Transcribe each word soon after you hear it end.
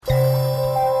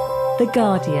The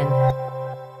Guardian.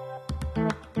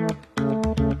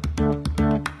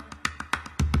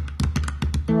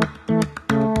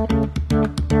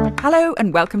 Hello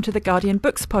and welcome to the Guardian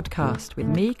Books podcast with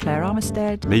me, Claire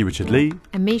Armistead. Me, Richard Lee.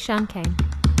 And me, Sian Kane.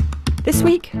 This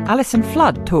week, Alison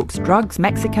Flood talks drugs,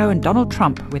 Mexico and Donald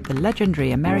Trump with the legendary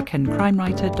American crime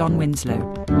writer Don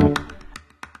Winslow.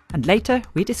 And later,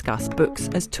 we discuss books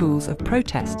as tools of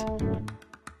protest.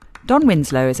 Don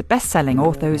Winslow is a best-selling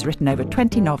author who's written over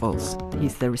 20 novels.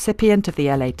 He's the recipient of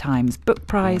the LA Times Book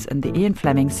Prize and the Ian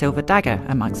Fleming Silver Dagger,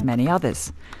 amongst many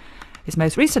others. His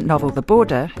most recent novel, The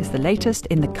Border, is the latest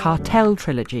in the Cartel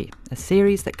trilogy, a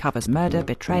series that covers murder,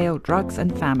 betrayal, drugs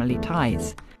and family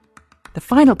ties. The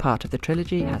final part of the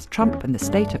trilogy has Trump and the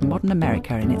state of modern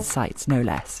America in its sights, no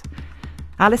less.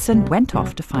 Alison went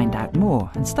off to find out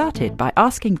more and started by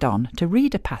asking Don to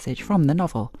read a passage from the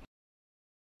novel.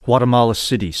 Guatemala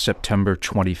City, September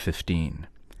 2015.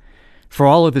 For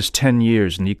all of his 10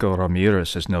 years, Nico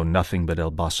Ramirez has known nothing but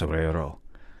El Basurero.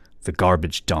 The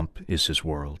garbage dump is his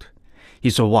world.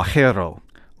 He's a guajero,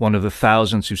 one of the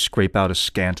thousands who scrape out a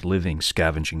scant living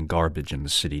scavenging garbage in the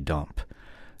city dump.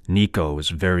 Nico is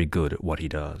very good at what he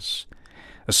does.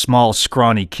 A small,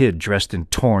 scrawny kid dressed in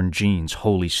torn jeans,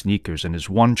 holey sneakers, and his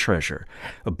one treasure,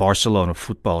 a Barcelona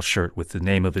football shirt with the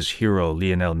name of his hero,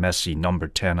 Lionel Messi, number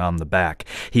 10, on the back.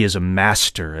 He is a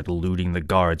master at eluding the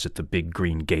guards at the big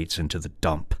green gates into the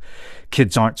dump.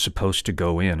 Kids aren't supposed to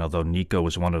go in, although Nico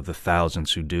is one of the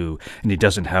thousands who do, and he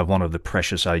doesn't have one of the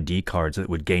precious ID cards that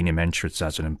would gain him entrance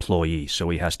as an employee, so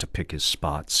he has to pick his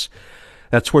spots.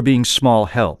 That's where being small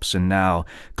helps, and now,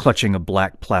 clutching a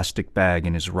black plastic bag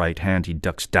in his right hand, he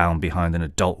ducks down behind an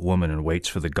adult woman and waits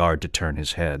for the guard to turn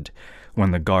his head.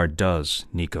 When the guard does,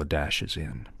 Nico dashes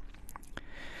in.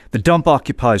 The dump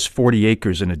occupies 40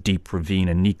 acres in a deep ravine,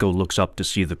 and Nico looks up to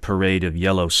see the parade of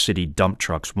yellow city dump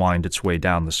trucks wind its way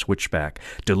down the switchback,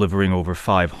 delivering over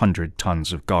 500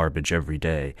 tons of garbage every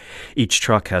day. Each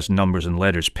truck has numbers and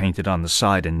letters painted on the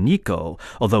side, and Nico,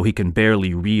 although he can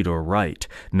barely read or write,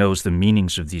 knows the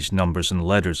meanings of these numbers and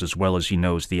letters as well as he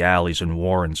knows the alleys and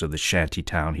warrens of the shanty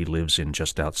town he lives in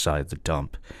just outside the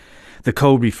dump. The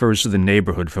code refers to the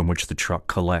neighborhood from which the truck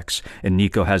collects, and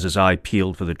Nico has his eye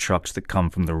peeled for the trucks that come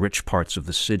from the rich parts of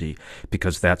the city,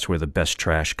 because that's where the best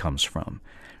trash comes from.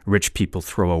 Rich people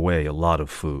throw away a lot of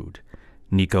food.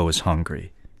 Nico is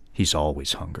hungry. He's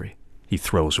always hungry. He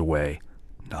throws away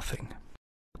nothing.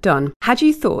 Don, had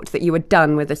you thought that you were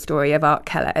done with the story of Art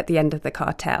Keller at the end of The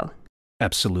Cartel?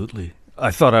 Absolutely. I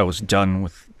thought I was done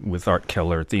with Art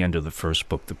Keller at the end of the first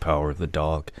book, The Power of the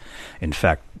Dog. In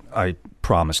fact, I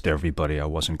promised everybody I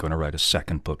wasn't going to write a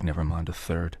second book, never mind a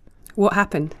third. What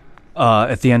happened?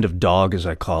 At the end of Dog, as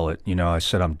I call it, I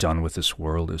said I'm done with this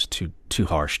world. It was too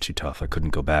harsh, too tough. I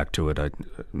couldn't go back to it.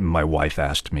 My wife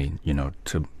asked me,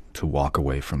 to walk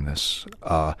away from this.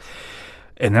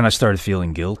 And then I started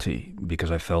feeling guilty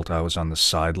because I felt I was on the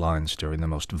sidelines during the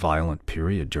most violent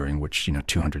period during which,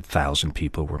 200,000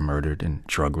 people were murdered in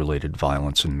drug-related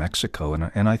violence in Mexico.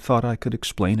 And I thought I could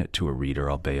explain it to a reader,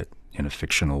 albeit in a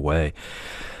fictional way.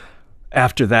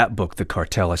 After that book, The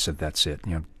Cartel, I said, that's it,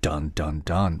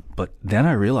 done. But then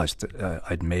I realized that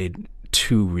I'd made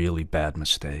two really bad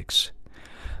mistakes.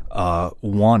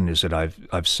 One is that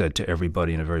I've said to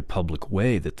everybody in a very public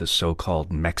way that the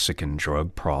so-called Mexican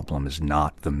drug problem is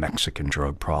not the Mexican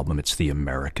drug problem, it's the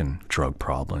American drug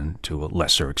problem, to a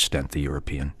lesser extent the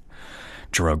European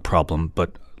drug problem.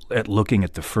 But at looking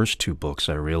at the first two books,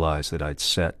 I realized that I'd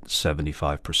set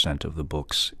 75% of the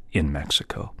books in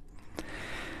Mexico.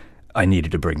 I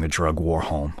needed to bring the drug war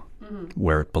home,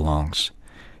 where it belongs.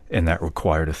 And that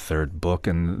required a third book.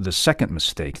 And the second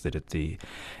mistake, that at the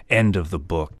end of the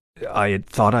book, I had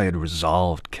thought I had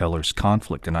resolved Keller's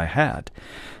conflict, and I had,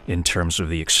 in terms of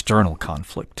the external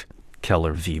conflict,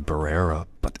 Keller v. Barrera,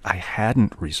 but I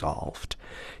hadn't resolved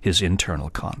his internal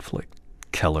conflict,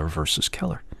 Keller versus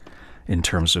Keller, in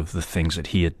terms of the things that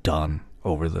he had done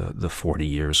over the 40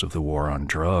 years of the war on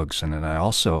drugs. And then I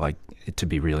also, to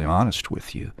be really honest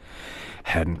with you,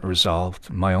 hadn't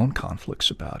resolved my own conflicts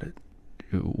about it.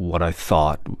 What I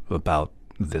thought about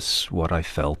this, what I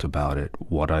felt about it,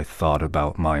 what I thought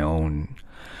about my own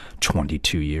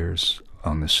 22 years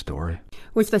on this story.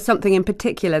 Was there something in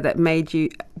particular that made you,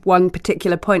 one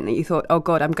particular point that you thought, oh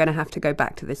God, I'm going to have to go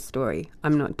back to this story,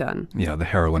 I'm not done? Yeah, the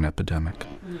heroin epidemic.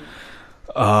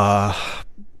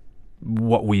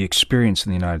 What we experience in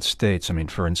the United States,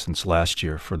 for instance, last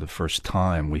year, for the first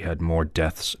time, we had more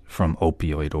deaths from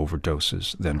opioid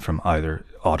overdoses than from either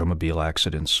automobile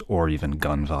accidents or even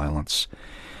gun violence.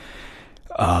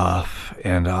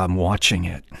 And I'm watching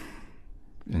it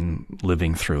and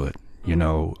living through it.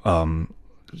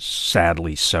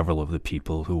 sadly, several of the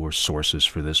people who were sources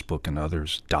for this book and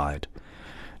others died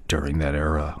during that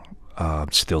era,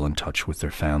 still in touch with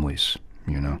their families,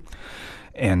 you know.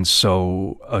 And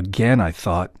so, again, I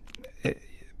thought,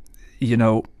 you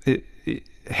know,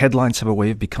 headlines have a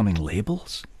way of becoming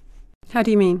labels. How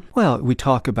do you mean? Well, we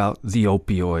talk about the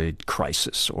opioid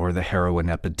crisis or the heroin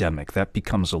epidemic. That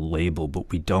becomes a label, but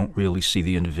we don't really see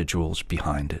the individuals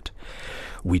behind it.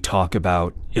 We talk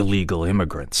about illegal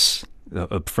immigrants,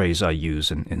 a phrase I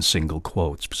use in single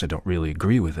quotes because I don't really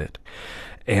agree with it.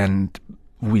 And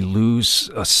we lose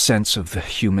a sense of the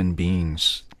human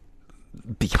beings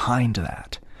behind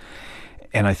that.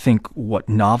 And I think what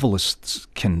novelists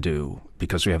can do,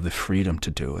 because we have the freedom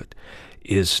to do it,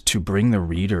 is to bring the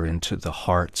reader into the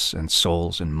hearts and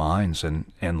souls and minds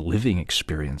and living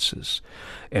experiences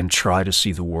and try to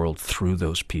see the world through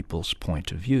those people's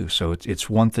point of view. So it's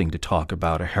one thing to talk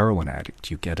about a heroin addict.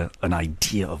 You get an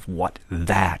idea of what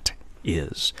that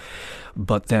is.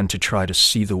 But then to try to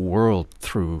see the world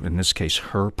through, in this case,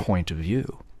 her point of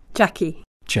view. Jackie,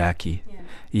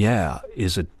 yeah,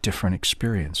 is a different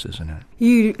experience, isn't it?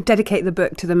 You dedicate the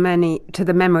book to the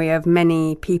memory of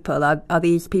many people. Are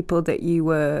these people that you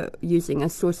were using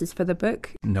as sources for the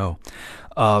book? No.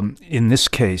 In this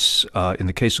case, in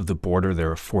the case of The Border,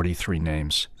 there are 43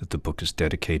 names that the book is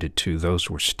dedicated to. Those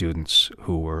were students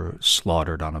who were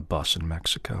slaughtered on a bus in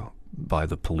Mexico by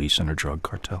the police and a drug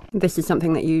cartel. This is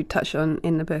something that you touch on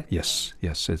in the book? Yes.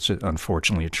 It's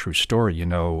unfortunately a true story. You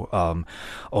know,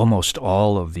 almost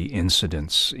all of the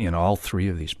incidents in all three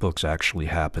of these books actually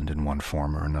happened in one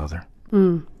form or another.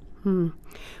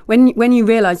 When you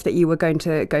realized that you were going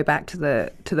to go back to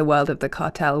the world of the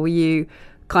cartel, were you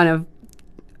kind of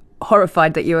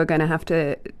horrified that you were going to have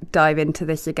to dive into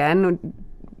this again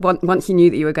once you knew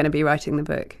that you were going to be writing the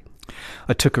book?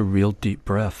 I took a real deep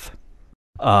breath.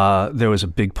 There was a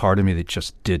big part of me that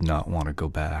just did not want to go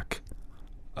back.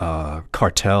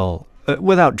 Cartel,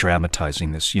 without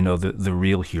dramatizing this, you know, the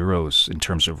real heroes in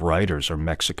terms of writers are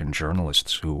Mexican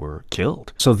journalists who were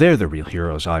killed. So they're the real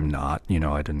heroes. I'm not. You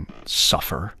know, I didn't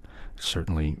suffer.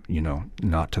 Certainly, you know,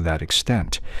 not to that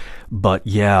extent. But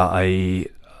yeah, I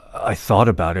thought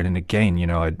about it, and again, you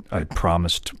know, I'd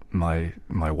promised my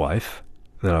wife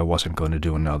that I wasn't going to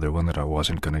do another one, that I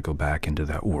wasn't going to go back into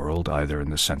that world, either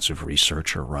in the sense of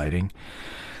research or writing.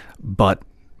 But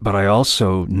I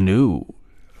also knew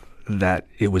that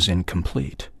it was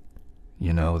incomplete,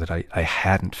 you know, that I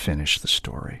hadn't finished the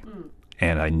story,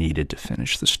 and I needed to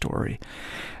finish the story.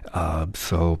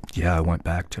 So, yeah, I went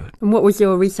back to it. And what was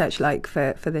your research like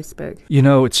for this book? You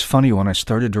know, it's funny, when I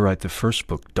started to write the first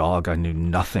book, Dog, I knew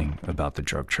nothing about the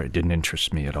drug trade. It didn't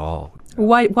interest me at all.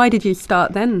 Why did you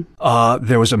start then?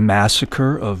 There was a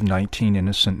massacre of 19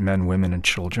 innocent men, women, and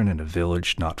children in a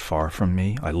village not far from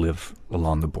me. I live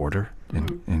along the border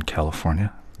in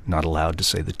California. Not allowed to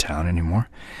say the town anymore.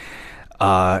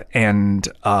 And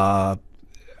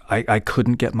I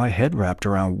couldn't get my head wrapped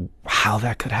around how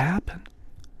that could happen.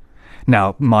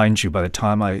 Now, mind you, by the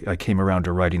time I came around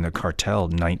to writing The Cartel,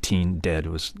 19 dead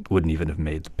wouldn't even have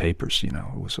made the papers, you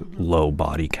know. It was a low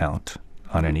body count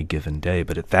on any given day,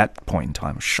 but at that point in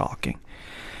time, it was shocking.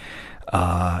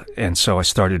 And so I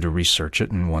started to research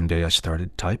it, and one day I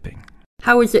started typing.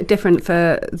 How is it different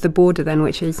for The Border then,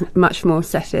 which is much more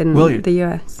set in the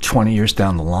US? 20 years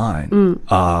down the line,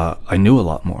 I knew a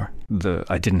lot more.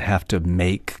 I didn't have to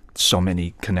make so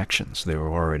many connections. They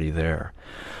were already there.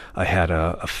 I had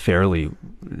a fairly,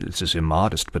 this is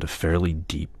immodest, but a fairly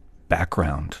deep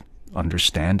background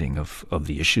understanding of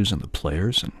the issues and the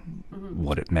players and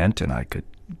what it meant, and I could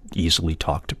easily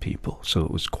talk to people. So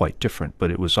it was quite different.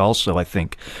 But it was also, I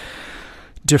think,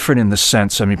 different in the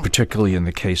sense, I mean, particularly in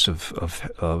the case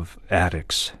of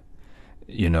addicts,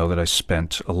 you know, that I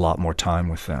spent a lot more time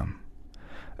with them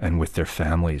and with their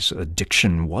families.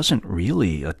 Addiction wasn't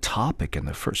really a topic in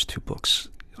the first two books.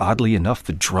 Oddly enough,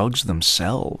 the drugs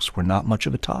themselves were not much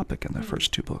of a topic in the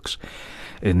first two books.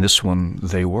 In this one,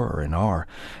 they were and are.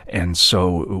 And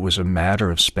so it was a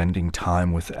matter of spending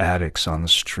time with addicts on the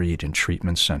street, in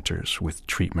treatment centers, with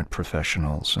treatment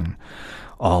professionals, and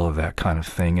all of that kind of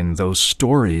thing. And those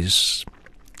stories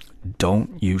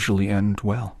don't usually end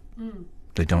well.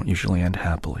 They don't usually end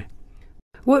happily.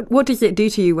 What does it do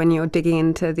to you when you're digging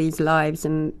into these lives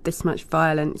and this much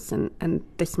violence and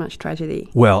this much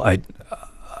tragedy? Well,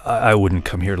 I wouldn't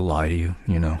come here to lie to you,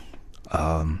 you know.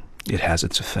 It has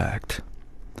its effect.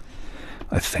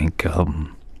 I think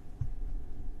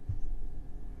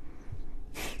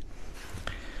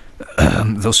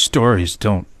those stories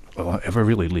don't ever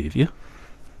really leave you,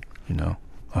 you know.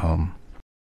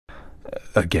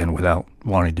 again, without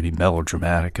wanting to be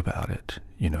melodramatic about it,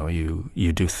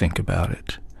 you do think about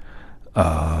it.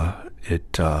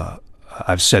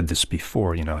 I've said this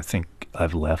before, I think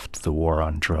I've left the war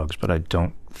on drugs, but I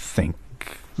don't think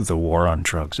the war on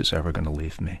drugs is ever going to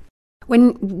leave me.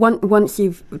 Once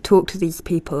you've talked to these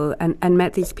people and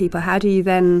met these people, how do you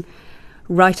then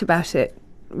write about it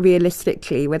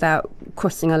realistically without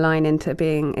crossing a line into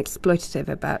being exploitative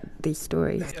about these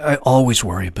stories? I always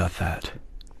worry about that,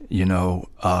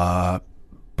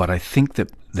 but I think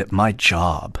that my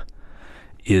job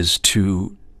is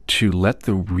to let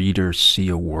the reader see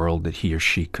a world that he or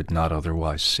she could not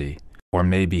otherwise see, or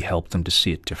maybe help them to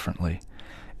see it differently.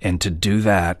 And to do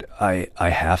that, I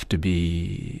have to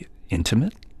be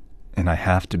intimate, and I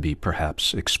have to be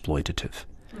perhaps exploitative.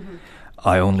 Mm-hmm.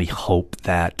 I only hope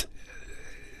that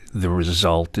the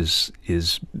result is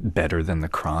better than the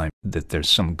crime, that there's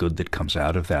some good that comes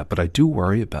out of that. But I do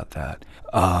worry about that,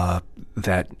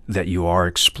 that you are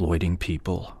exploiting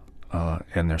people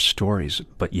and their stories,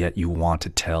 but yet you want to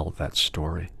tell that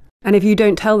story. And if you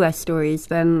don't tell their stories,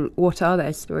 then what are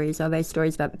their stories? Are they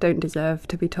stories that don't deserve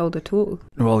to be told at all?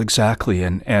 Well, exactly.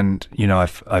 And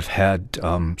I've had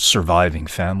surviving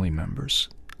family members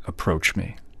approach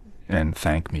me and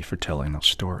thank me for telling those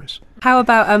stories. How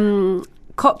about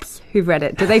cops who've read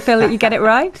it? Do they feel that you get it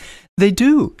right? They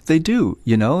do,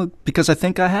 because I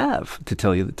think I have,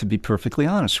 to be perfectly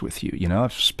honest with you.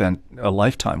 I've spent a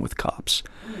lifetime with cops.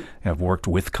 I've worked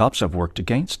with cops, I've worked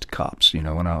against cops.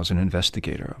 When I was an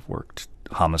investigator, I've worked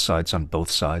homicides on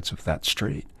both sides of that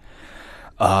street.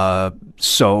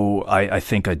 So I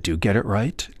think I do get it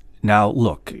right. Now,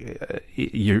 look,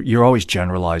 you're always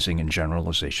generalizing, and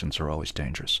generalizations are always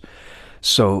dangerous.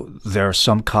 So there are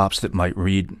some cops that might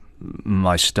read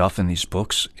my stuff in these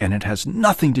books, and it has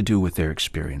nothing to do with their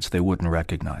experience. They wouldn't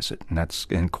recognize it,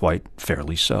 and quite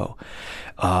fairly so.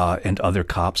 And other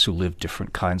cops who live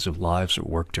different kinds of lives or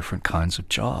work different kinds of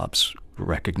jobs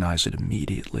recognize it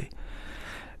immediately.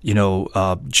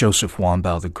 Joseph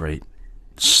Wambaugh, the great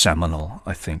seminal,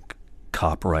 I think,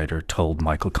 cop writer, told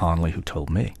Michael Connelly, who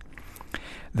told me,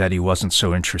 that he wasn't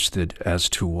so interested as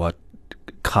to what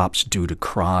cops do to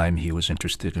crime. He was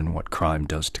interested in what crime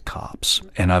does to cops.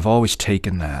 And I've always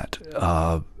taken that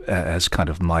as kind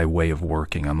of my way of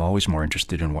working. I'm always more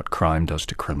interested in what crime does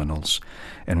to criminals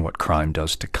and what crime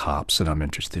does to cops, and I'm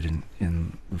interested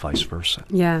in vice versa.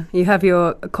 Yeah, you have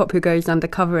your cop who goes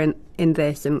undercover in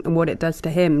this and what it does to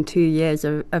him, 2 years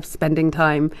of spending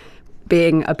time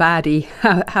being a baddie,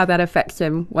 how that affects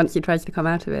him once he tries to come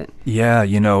out of it. Yeah,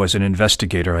 as an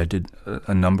investigator, I did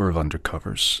a number of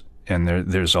undercovers. And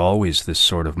there's always this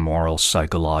sort of moral,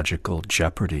 psychological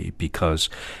jeopardy, because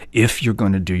if you're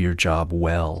going to do your job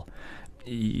well,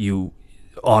 you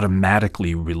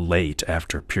automatically relate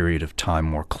after a period of time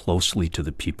more closely to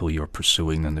the people you're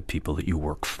pursuing than the people that you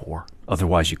work for.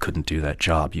 Otherwise, you couldn't do that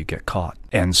job. You get caught.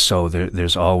 And so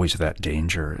there's always that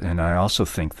danger. And I also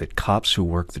think that cops who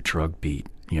work the drug beat,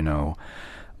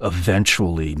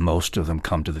 eventually most of them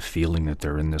come to the feeling that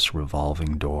they're in this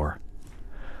revolving door.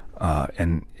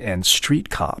 And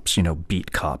street cops,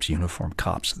 beat cops, uniformed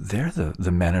cops, they're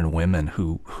the men and women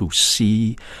who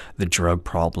see the drug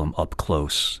problem up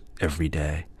close every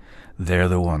day. They're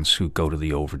the ones who go to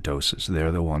the overdoses.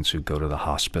 They're the ones who go to the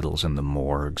hospitals and the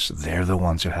morgues. They're the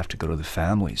ones who have to go to the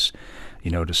families,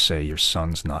 to say your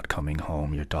son's not coming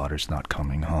home, your daughter's not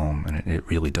coming home. And it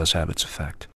really does have its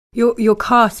effect. Your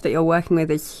cast that you're working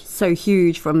with is so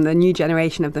huge, from the new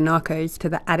generation of the narcos to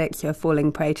the addicts who are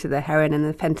falling prey to the heroin and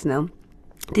the fentanyl.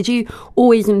 Did you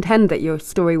always intend that your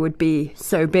story would be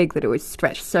so big that it would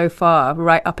stretch so far,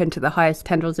 right up into the highest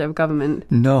tendrils of government?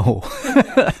 No.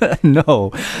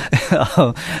 No.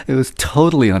 It was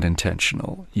totally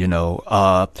unintentional,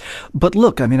 But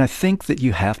look, I think that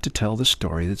you have to tell the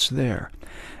story that's there.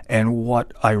 And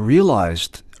what I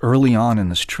realized early on in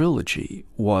this trilogy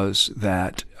was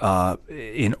that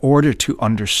in order to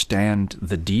understand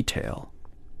the detail,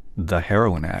 the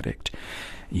heroin addict,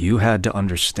 you had to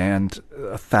understand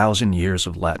 1,000 years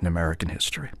of Latin American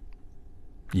history.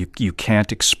 You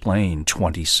can't explain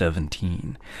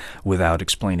 2017 without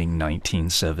explaining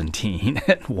 1917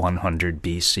 and 100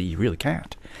 BC. You really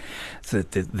can't.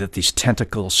 That these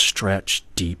tentacles stretch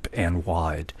deep and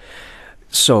wide.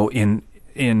 So in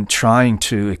trying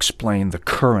to explain the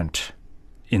current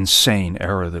insane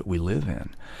era that we live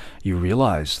in, you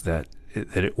realize that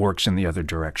it works in the other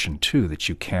direction too, that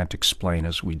you can't explain,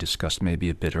 as we discussed maybe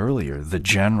a bit earlier, the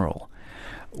general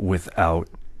without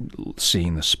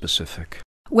seeing the specific.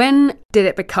 When did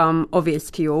it become obvious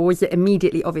to you, or was it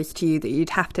immediately obvious to you that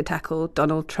you'd have to tackle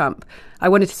Donald Trump? I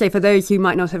wanted to say, for those who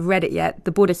might not have read it yet,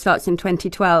 The Border starts in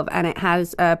 2012, and it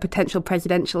has a potential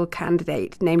presidential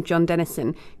candidate named John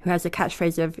Dennison, who has a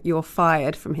catchphrase of "you're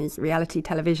fired" from his reality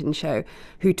television show,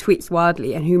 who tweets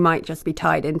wildly and who might just be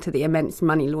tied into the immense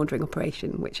money laundering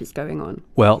operation which is going on.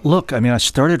 Well, look, I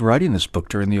started writing this book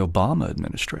during the Obama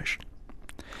administration,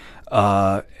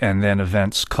 and then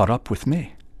events caught up with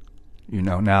me.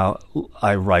 Now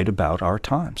I write about our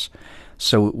times.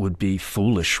 So it would be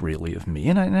foolish, really, of me,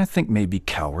 and I think maybe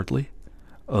cowardly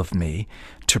of me,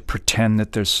 to pretend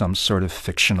that there's some sort of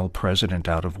fictional president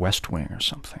out of West Wing or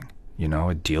something.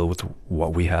 I deal with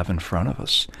what we have in front of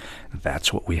us.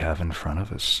 That's what we have in front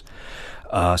of us.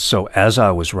 So as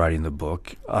I was writing the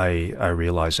book, I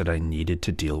realized that I needed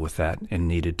to deal with that and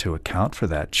needed to account for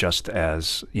that, just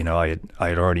as, I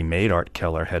had already made Art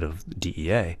Keller head of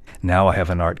DEA. Now I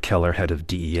have an Art Keller head of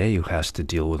DEA who has to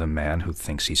deal with a man who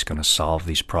thinks he's going to solve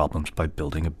these problems by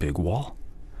building a big wall.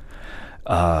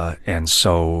 And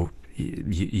so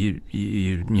you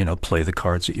play the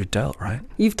cards that you're dealt, right?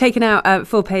 You've taken out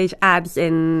full-page ads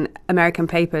in American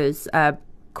papers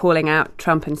calling out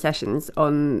Trump and Sessions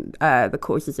on the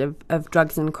causes of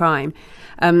drugs and crime.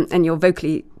 And you're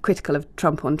vocally critical of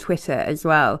Trump on Twitter as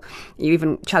well. You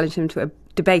even challenged him to a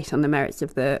debate on the merits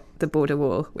of the border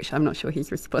wall, which I'm not sure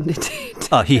he's responded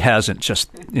to. He hasn't, just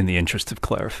in the interest of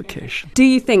clarification. Do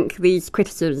you think these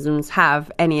criticisms have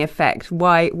any effect?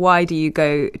 Why do you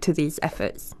go to these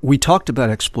efforts? We talked about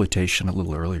exploitation a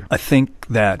little earlier. I think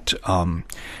that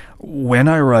when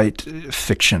I write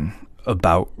fiction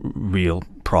about real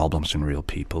problems and real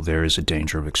people, there is a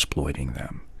danger of exploiting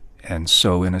them. And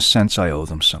so, in a sense, I owe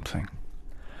them something.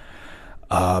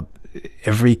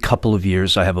 Every couple of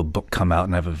years, I have a book come out,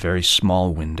 and I have a very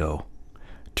small window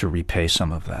to repay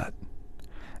some of that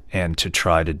and to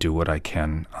try to do what I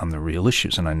can on the real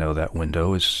issues. And I know that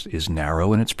window is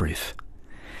narrow and it's brief.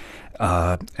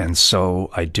 And so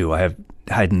I do. I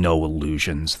had no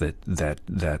illusions that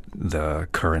the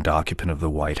current occupant of the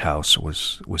White House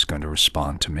was going to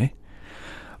respond to me.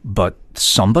 But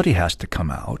somebody has to come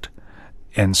out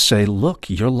and say, look,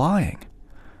 you're lying.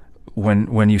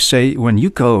 When you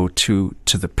go to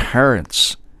the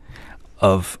parents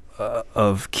of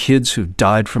kids who've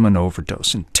died from an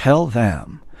overdose and tell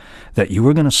them that you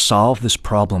are going to solve this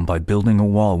problem by building a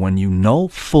wall, when you know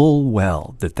full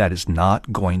well that that is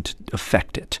not going to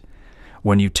affect it,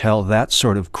 when you tell that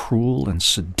sort of cruel and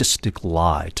sadistic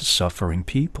lie to suffering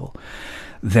people,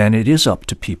 then it is up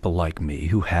to people like me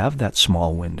who have that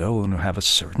small window and who have a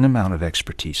certain amount of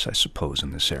expertise, I suppose,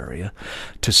 in this area,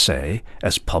 to say,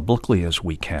 as publicly as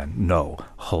we can, no,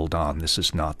 hold on, this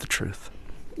is not the truth.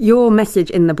 Your message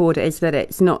in The Border is that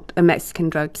it's not a Mexican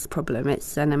drugs problem,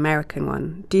 it's an American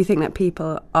one. Do you think that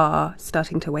people are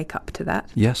starting to wake up to that?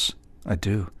 Yes, I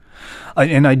do.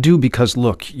 And I do because,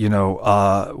 look,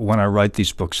 when I write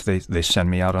these books, they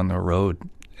send me out on the road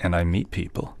and I meet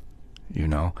people,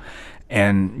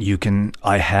 And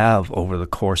I have, over the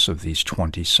course of these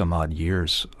 20-some-odd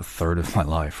years, a third of my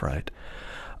life, right,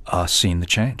 seen the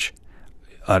change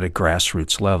at a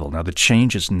grassroots level. Now, the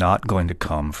change is not going to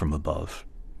come from above.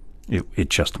 It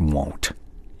just won't,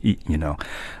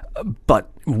 But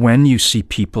when you see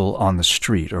people on the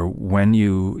street, or when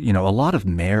a lot of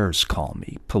mayors call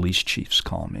me, police chiefs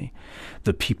call me,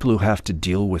 the people who have to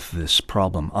deal with this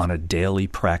problem on a daily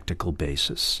practical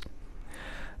basis,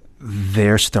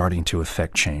 they're starting to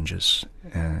affect changes.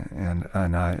 And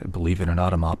I, believe it or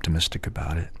not, I'm optimistic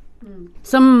about it.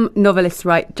 Some novelists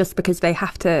write just because they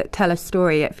have to tell a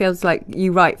story. It feels like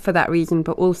you write for that reason,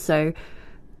 but also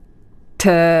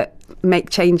to make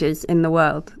changes in the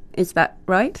world. Is that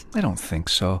right? I don't think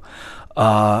so.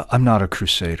 I'm not a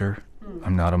crusader.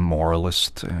 I'm not a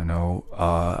moralist.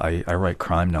 I write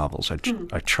crime novels. I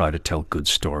try to tell good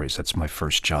stories. That's my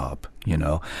first job,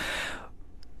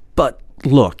 But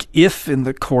look, if in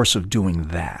the course of doing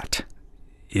that,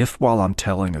 if while I'm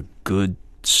telling a good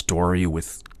story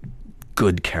with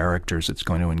good characters that's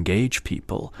going to engage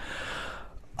people,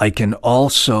 I can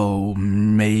also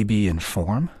maybe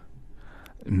inform,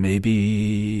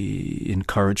 maybe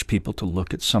encourage people to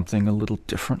look at something a little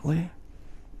differently,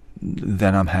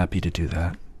 then I'm happy to do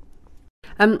that.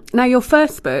 Now, your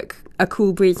first book, A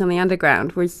Cool Breeze on the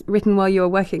Underground, was written while you were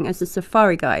working as a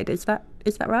safari guide. Is that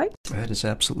right? That is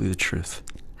absolutely the truth.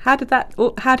 How did that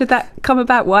come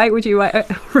about? Why would you write?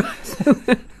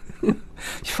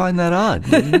 You find that odd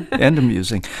and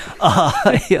amusing.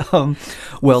 Well,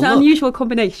 it's an unusual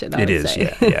combination, I would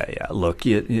say. Yeah. Look,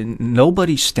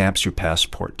 nobody stamps your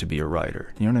passport to be a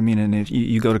writer. You know what I mean? And if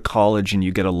you go to college and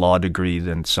you get a law degree,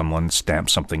 then someone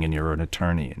stamps something and you're an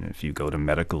attorney. And if you go to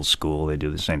medical school, they do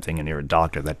the same thing and you're a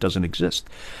doctor. That doesn't exist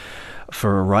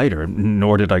for a writer,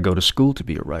 nor did I go to school to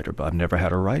be a writer, but I've never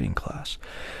had a writing class.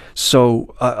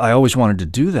 So I always wanted to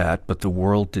do that, but the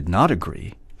world did not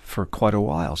agree for quite a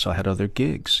while. So I had other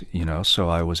gigs, so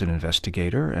I was an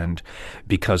investigator. And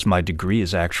because my degree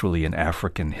is actually in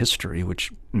African history, which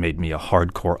made me a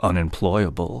hardcore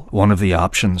unemployable, one of the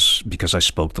options, because I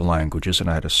spoke the languages and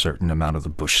I had a certain amount of the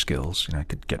bush skills, I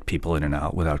could get people in and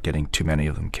out without getting too many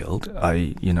of them killed.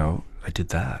 I did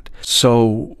that.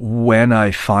 So when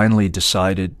I finally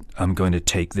decided I'm going to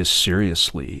take this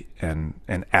seriously and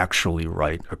actually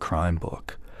write a crime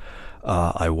book,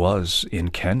 I was in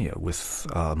Kenya with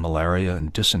malaria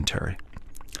and dysentery,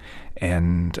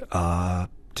 and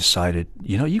decided,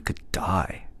 you could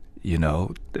die,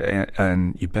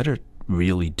 and you better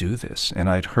really do this. And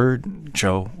I'd heard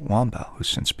Joe Wambao, who's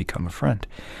since become a friend,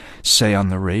 say on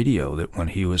the radio that when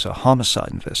he was a homicide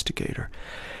investigator,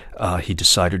 he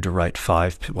decided to write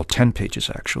 10 pages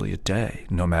actually a day,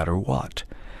 no matter what.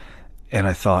 And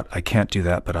I thought, I can't do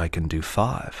that, but I can do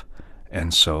 5.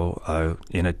 And so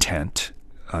in a tent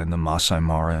in the Masai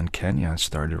Mara in Kenya, I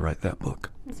started to write that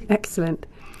book. Excellent.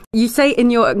 You say in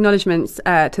your acknowledgements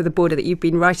to the border that you've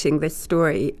been writing this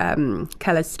story,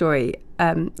 Keller's story,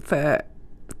 for a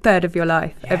third of your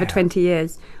life, over 20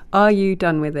 years. Are you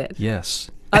done with it?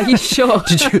 Yes. Are you sure?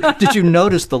 Did you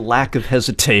notice the lack of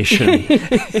hesitation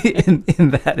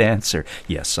in that answer?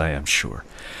 Yes, I am sure.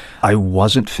 I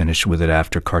wasn't finished with it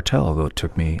after Cartel, although it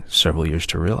took me several years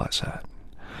to realize that.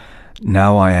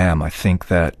 Now I am. I think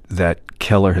that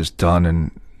Keller has done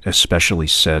and especially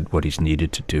said what he's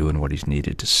needed to do and what he's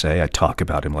needed to say. I talk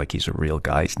about him like he's a real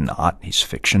guy. He's not. He's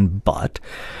fiction. But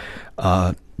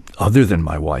other than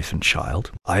my wife and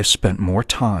child, I've spent more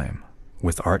time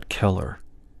with Art Keller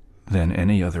than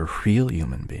any other real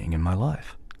human being in my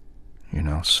life.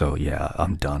 So yeah,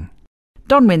 I'm done.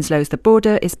 Don Winslow's The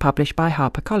Border is published by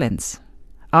HarperCollins.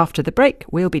 After the break,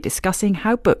 we'll be discussing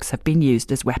how books have been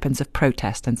used as weapons of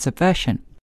protest and subversion.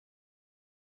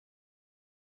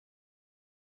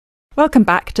 Welcome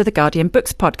back to the Guardian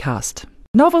Books podcast.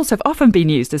 Novels have often been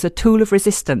used as a tool of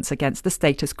resistance against the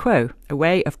status quo, a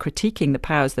way of critiquing the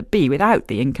powers that be without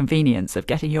the inconvenience of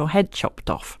getting your head chopped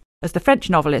off. As the French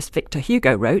novelist Victor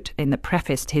Hugo wrote in the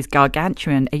preface to his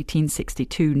gargantuan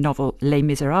 1862 novel Les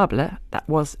Miserables, that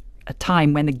was a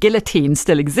time when the guillotine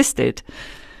still existed.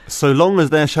 So long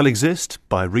as there shall exist,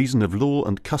 by reason of law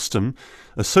and custom,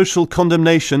 a social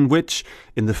condemnation which,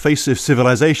 in the face of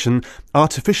civilization,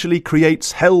 artificially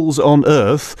creates hells on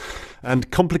earth and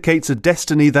complicates a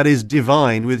destiny that is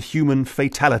divine with human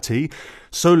fatality,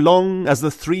 so long as the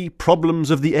 3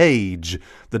 problems of the age,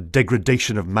 the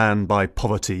degradation of man by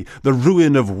poverty, the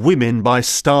ruin of women by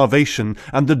starvation,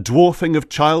 and the dwarfing of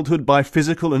childhood by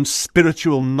physical and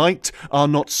spiritual night are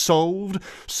not solved,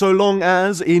 so long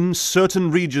as, in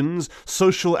certain regions,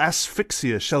 social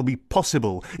asphyxia shall be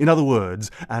possible, in other words,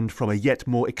 and from a yet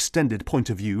more extended point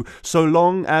of view, so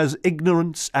long as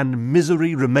ignorance and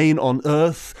misery remain on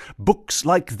earth, books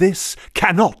like this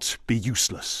cannot be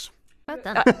useless. Well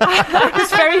done.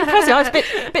 It's very impressive. I was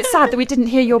a bit sad that we didn't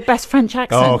hear your best French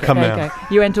accent. Oh, come on.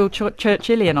 You went all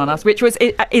Churchillian on us, which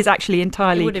is actually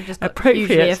entirely would have just got appropriate.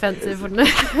 Hugely offensive, wouldn't it?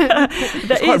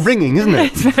 It's quite ringing, isn't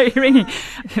it? It's very ringing.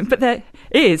 But there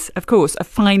is, of course, a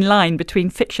fine line between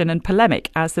fiction and polemic,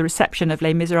 as the reception of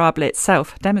Les Miserables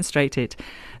itself demonstrated.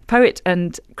 Poet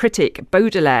and critic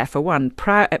Baudelaire, for one,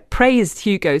 praised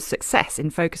Hugo's success in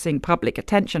focusing public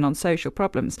attention on social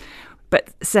problems, but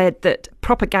said that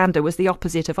propaganda was the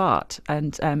opposite of art,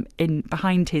 and in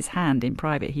behind his hand in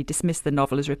private, he dismissed the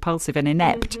novel as repulsive and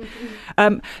inept.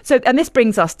 And this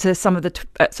brings us to some of the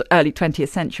early 20th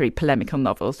century polemical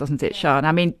novels, doesn't it, Sian?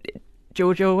 I mean,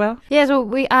 George Orwell? Yes,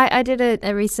 well, I did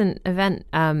a recent event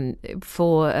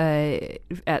for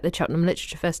at the Cheltenham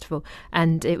Literature Festival,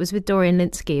 and it was with Dorian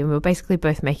Lynskey, and we were basically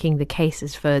both making the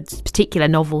cases for particular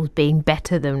novels being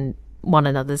better than one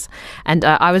another's, and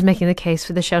I was making the case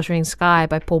for The Sheltering Sky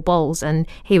by Paul Bowles, and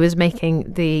he was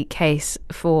making the case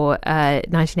for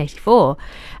 1984,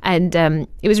 and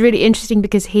it was really interesting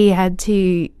because he had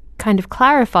to kind of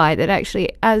clarify that actually,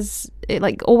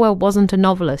 Orwell wasn't a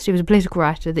novelist, he was a political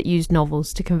writer that used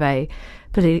novels to convey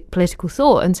political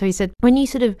thought. And so he said, when you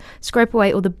sort of scrape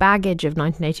away all the baggage of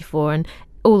 1984 and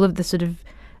all of the sort of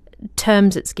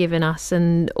terms it's given us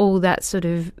and all that sort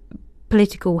of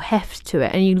political heft to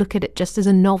it, and you look at it just as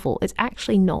a novel, it's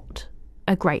actually not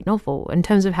a great novel in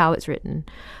terms of how it's written,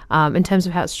 in terms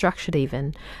of how it's structured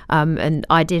even. And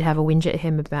I did have a whinge at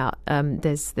him about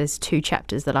there's 2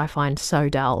 chapters that I find so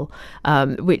dull,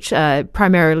 which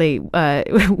primarily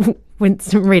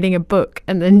Winston reading a book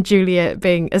and then Julia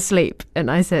being asleep. And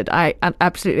I said, I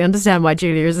absolutely understand why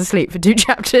Julia is asleep for 2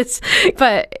 chapters.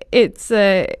 But it's,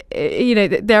 there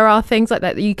are things like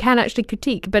that you can actually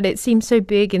critique, but it seems so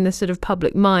big in the sort of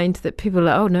public mind that people are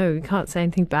like, oh no, we can't say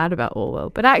anything bad about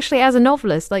Orwell. But actually, as a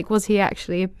novelist, like, was he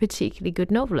actually a particularly good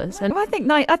novelist? And well, I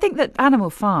think that Animal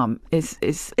Farm is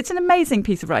it's an amazing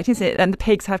piece of writing, isn't it? And the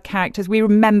pigs have characters. We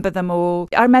remember them all.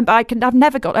 I've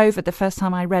never got over the first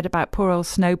time I read about poor old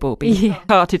Snowball being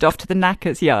carted off to the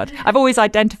knacker's yard. I've always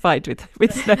identified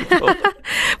with Snowball.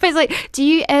 But it's like, do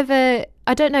you ever?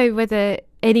 I don't know whether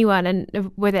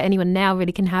anyone now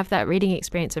really can have that reading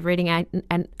experience of reading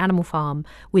an Animal Farm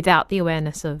without the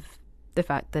awareness of the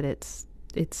fact that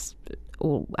it's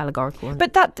all allegorical.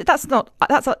 But that's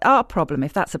our problem,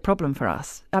 if that's a problem for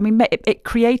us. I mean, it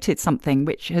created something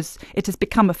which has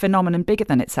become a phenomenon bigger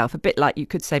than itself, a bit like you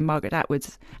could say Margaret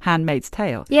Atwood's Handmaid's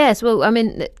Tale. Yes, well, I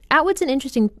mean, Atwood's an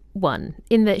interesting one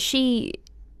in that she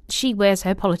wears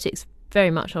her politics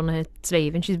very much on her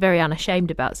sleeve, and she's very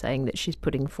unashamed about saying that she's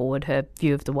putting forward her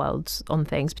view of the world on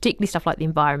things, particularly stuff like the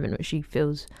environment, which she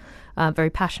feels very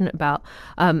passionate about.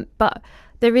 But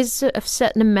there is a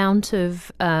certain amount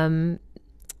of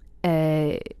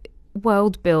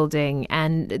world building,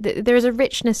 and there is a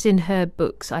richness in her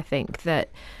books, I think, that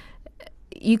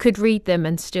you could read them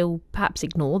and still perhaps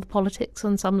ignore the politics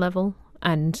on some level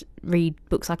and read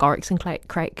books like Oryx and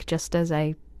Crake just as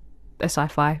a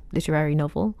sci-fi literary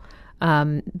novel.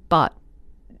 But,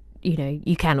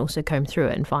 you can also comb through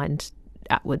it and find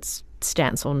Atwood's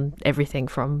stance on everything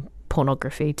from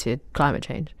pornography to climate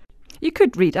change. You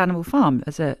could read Animal Farm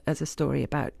as a story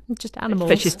about just animals,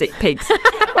 fascistic pigs.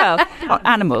 Well, not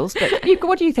animals, but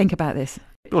what do you think about this?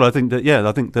 Well, I think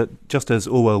that just as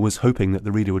Orwell was hoping that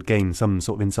the reader would gain some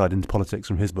sort of insight into politics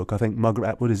from his book, I think Margaret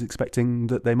Atwood is expecting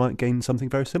that they might gain something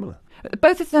very similar.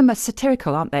 Both of them are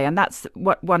satirical, aren't they? And that's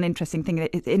one interesting thing.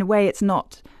 In a way, it's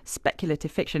not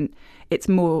speculative fiction. It's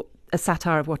more a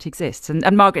satire of what exists.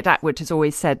 And Margaret Atwood has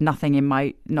always said, nothing in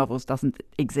my novels doesn't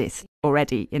exist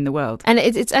already in the world. And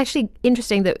it's actually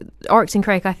interesting that Oryx and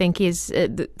Crake, I think, is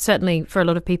certainly for a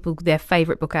lot of people their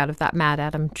favourite book out of that Mad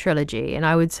Adam trilogy. And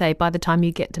I would say by the time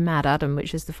you get to Mad Adam,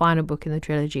 which is the final book in the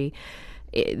trilogy,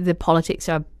 the politics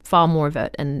are far more of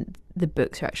it, and the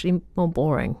books are actually more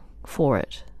boring for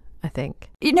it, I think.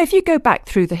 If you go back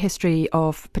through the history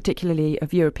particularly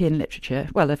of European literature,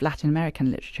 well, of Latin American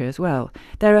literature as well,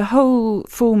 there are whole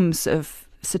forms of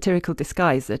satirical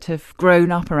disguise that have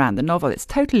grown up around the novel. It's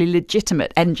totally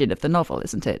legitimate engine of the novel,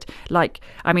 isn't it? Like,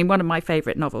 I mean, one of my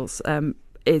favourite novels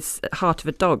is Heart of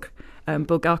a Dog,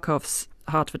 Bulgakov's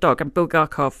Heart of a Dog. And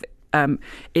Bulgakov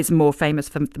is more famous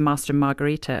for The Master and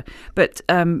Margarita. But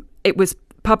it was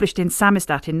published in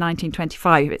Samizdat in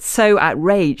 1925. It's so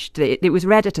outraged. It was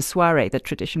read at a soiree. The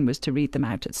tradition was to read them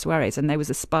out at soirees, and there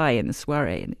was a spy in the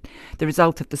soiree. And the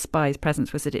result of the spy's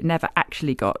presence was that it never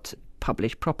actually got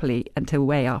published properly until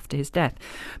way after his death.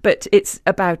 But it's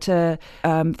about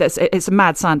it's a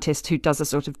mad scientist who does a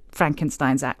sort of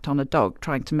Frankenstein's act on a dog,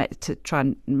 trying to try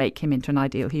and make him into an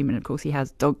ideal human. Of course, he has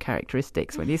dog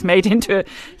characteristics when he's made into a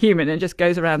human, and just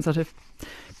goes around sort of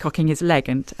cocking his leg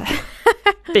and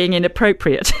being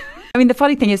inappropriate. I mean, the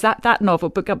funny thing is that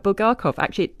novel, Bulgakov,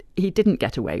 actually he didn't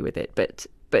get away with it, but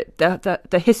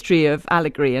the history of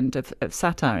allegory and of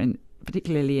satire,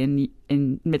 particularly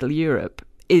in Middle Europe,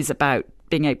 is about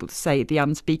being able to say the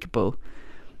unspeakable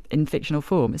in fictional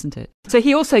form, isn't it? So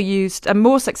he also used, and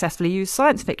more successfully used,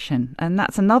 science fiction, and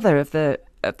that's another of the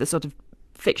sort of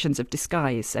fictions of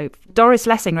disguise. So Doris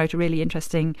Lessing wrote a really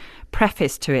interesting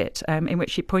preface to it, in which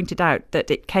she pointed out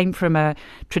that it came from a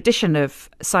tradition of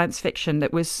science fiction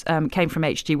that came from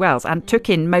H.G. Wells and took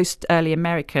in most early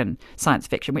American science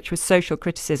fiction, which was social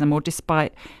criticism or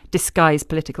disguised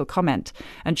political comment.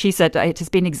 And she said it has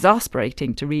been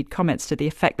exasperating to read comments to the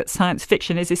effect that science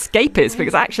fiction is escapist,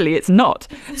 because actually it's not.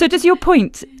 So does your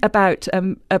point about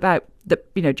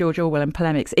George Orwell and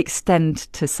polemics extend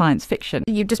to science fiction?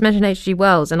 You've just mentioned H.G.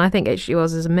 Wells, and I think H.G.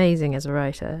 Wells is amazing as a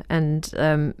writer. And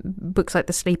books like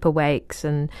The Sleeper Wakes,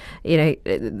 and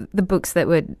the books that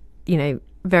were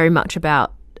very much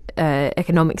about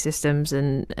economic systems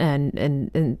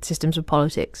and systems of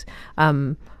politics.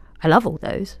 I love all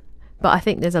those, but I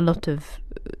think there's a lot of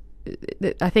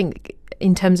I think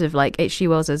in terms of like H.G.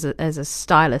 Wells as a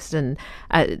stylist and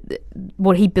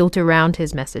what he built around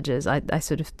his messages, I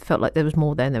sort of felt like there was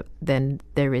more than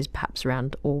there is perhaps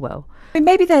around Orwell. I mean,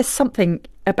 maybe there's something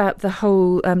about the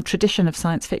whole tradition of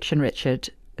science fiction, Richard,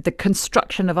 the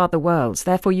construction of other worlds.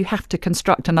 Therefore, you have to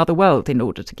construct another world in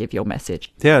order to give your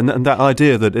message. Yeah, and that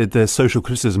idea that there's social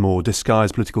criticism or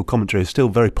disguised political commentary is still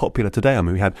very popular today. I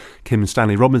mean, we had Kim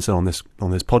Stanley Robinson on this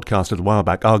podcast a little while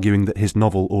back arguing that his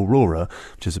novel Aurora,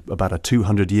 which is about a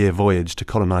 200-year voyage to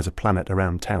colonise a planet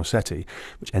around Tau Ceti,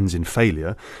 which ends in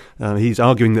failure, he's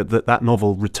arguing that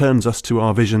novel returns us to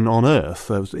our vision on Earth.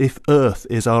 If Earth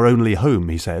is our only home,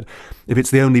 he said, if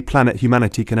it's the only planet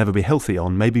humanity can ever be healthy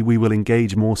on, maybe we will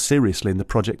engage more seriously in the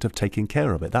project of taking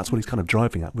care of it. That's what he's kind of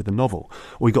driving at with the novel.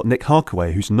 Or we got Nick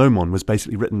Harkaway, whose Gnomon was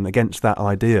basically written against that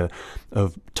idea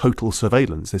of total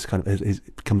surveillance. This kind of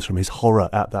comes from his horror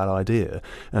at that idea,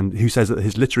 and who says that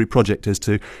his literary project is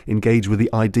to engage with the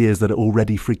ideas that are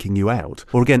already freaking you out.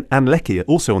 Or again, Anne Leckie,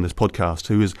 also on this podcast,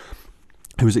 who was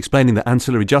explaining that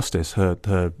Ancillary Justice,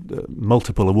 her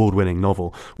multiple award-winning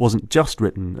novel, wasn't just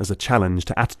written as a challenge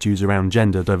to attitudes around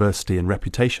gender, diversity and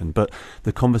reputation, but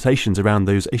the conversations around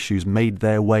those issues made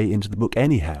their way into the book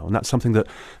anyhow. And that's something that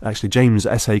actually James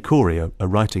S.A. Corey, a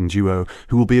writing duo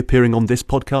who will be appearing on this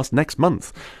podcast next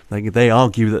month, they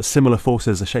argue that similar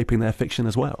forces are shaping their fiction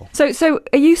as well. So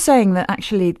are you saying that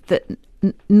actually that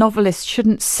novelists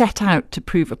shouldn't set out to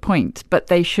prove a point, but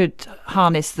they should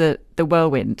harness the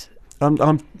whirlwind?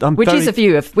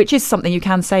 Which is something you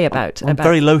can say about. I'm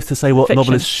very loath to say what fiction.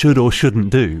 Novelists should or shouldn't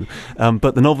do,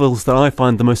 but the novels that I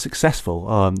find the most successful,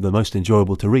 the most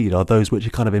enjoyable to read, are those which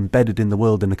are kind of embedded in the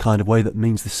world in a kind of way that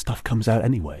means this stuff comes out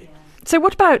anyway. So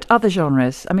what about other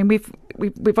genres? I mean, we've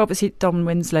obviously, Don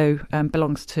Winslow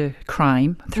belongs to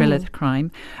crime, thriller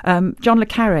crime. John le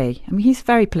Carré, I mean, he's a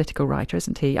very political writer,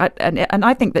 isn't he? And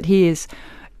I think that he is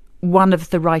one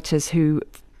of the writers who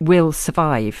will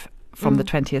survive from the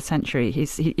 20th century.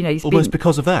 He's almost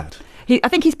because of that. I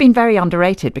think he's been very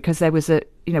underrated because there was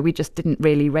we just didn't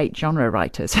really rate genre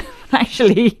writers.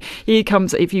 Actually, he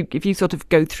comes, if you sort of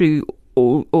go through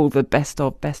all the best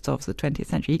of the 20th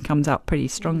century, he comes up pretty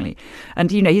strongly. And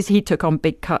he took on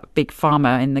big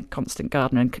pharma in The Constant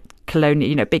Gardener and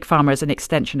colonial, big pharma as an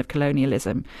extension of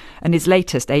colonialism. And his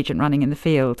latest, Agent Running in the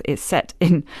Field, is set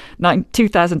in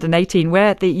 2018,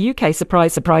 where the UK,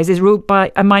 surprise, surprise, is ruled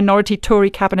by a minority Tory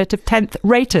cabinet of 10th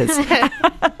raters.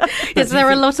 Yes, there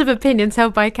are a lot of opinions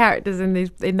held by characters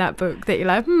in that book that you're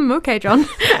like, okay, John.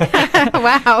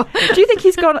 Wow. Do you think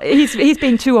he's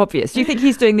being too obvious? Do you think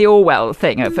he's doing the Orwell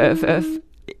thing of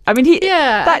I mean,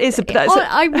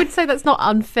 I would say that's not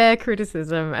unfair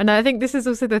criticism. And I think this is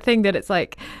also the thing that it's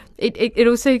like, it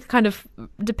also kind of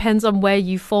depends on where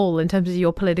you fall in terms of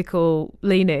your political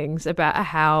leanings about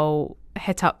how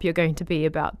het up you're going to be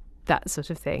about that sort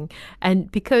of thing.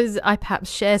 And because I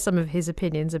perhaps share some of his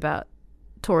opinions about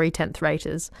Tory 10th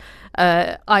raters,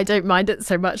 I don't mind it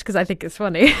so much because I think it's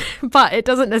funny. But it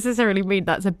doesn't necessarily mean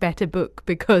that's a better book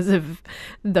because of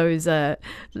those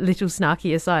little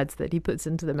snarky asides that he puts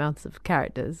into the mouths of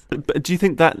characters. But do you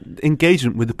think that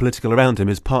engagement with the political around him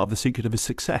is part of the secret of his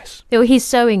success? Well, he's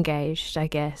so engaged, I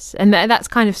guess. And that's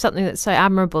kind of something that's so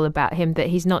admirable about him, that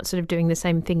he's not sort of doing the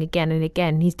same thing again and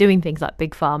again. He's doing things like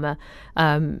Big Pharma,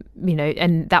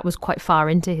 and that was quite far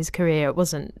into his career. It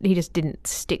wasn't, he just didn't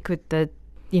stick with the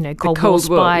Cold War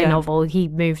spy novel. He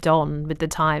moved on with the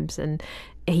times, and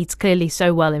he's clearly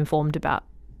so well informed about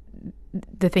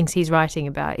the things he's writing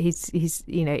about.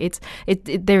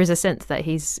 There is a sense that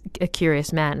he's a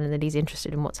curious man and that he's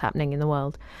interested in what's happening in the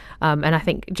world. And I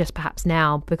think just perhaps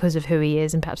now, because of who he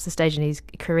is and perhaps the stage in his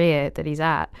career that he's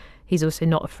at, he's also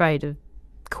not afraid of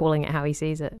calling it how he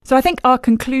sees it. So I think our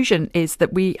conclusion is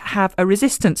that we have a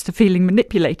resistance to feeling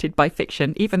manipulated by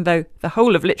fiction, even though the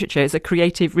whole of literature is a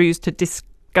creative ruse to disguise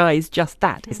just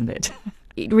that, isn't it?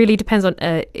 It really depends on,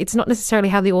 it's not necessarily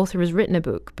how the author has written a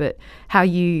book, but how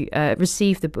you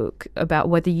receive the book, about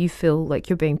whether you feel like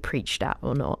you're being preached at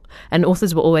or not. And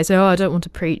authors will always say, I don't want to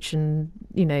preach. And,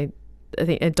 I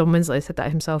think Don Winslow said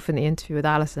that himself in the interview with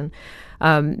Alison,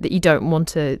 that you don't want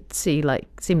to seem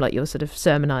like you're sort of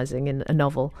sermonizing in a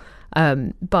novel.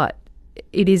 But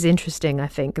it is interesting, I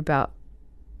think, about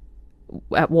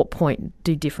at what point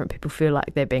do different people feel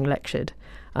like they're being lectured.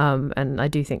 And I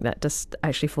do think that just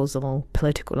actually falls along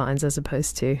political lines as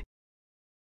opposed to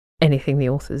anything the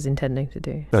author's intending to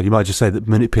do. Well, you might just say that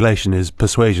manipulation is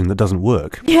persuasion that doesn't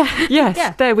work.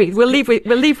 Yes, there we'll leave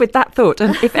with that thought.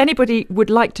 And if anybody would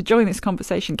like to join this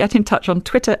conversation, get in touch on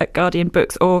Twitter at Guardian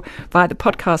Books or via the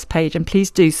podcast page, and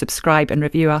please do subscribe and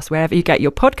review us wherever you get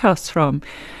your podcasts from.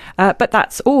 But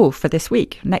that's all for this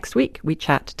week. Next week we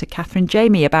chat to Catherine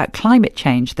Jamie about climate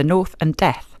change, the North and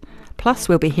death. Plus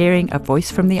we'll be hearing a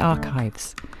voice from the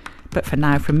archives. But for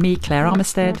now, from me, Claire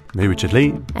Armistead, Me, Richard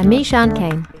Lee. And me, Sian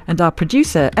Kane. and our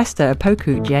producer, Esther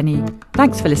Opoku Jenny,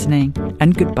 thanks for listening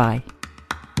and goodbye.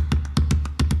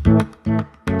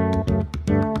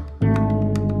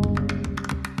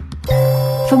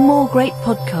 For more great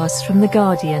podcasts from The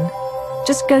Guardian,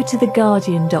 just go to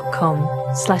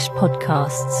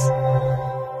theguardian.com/podcasts.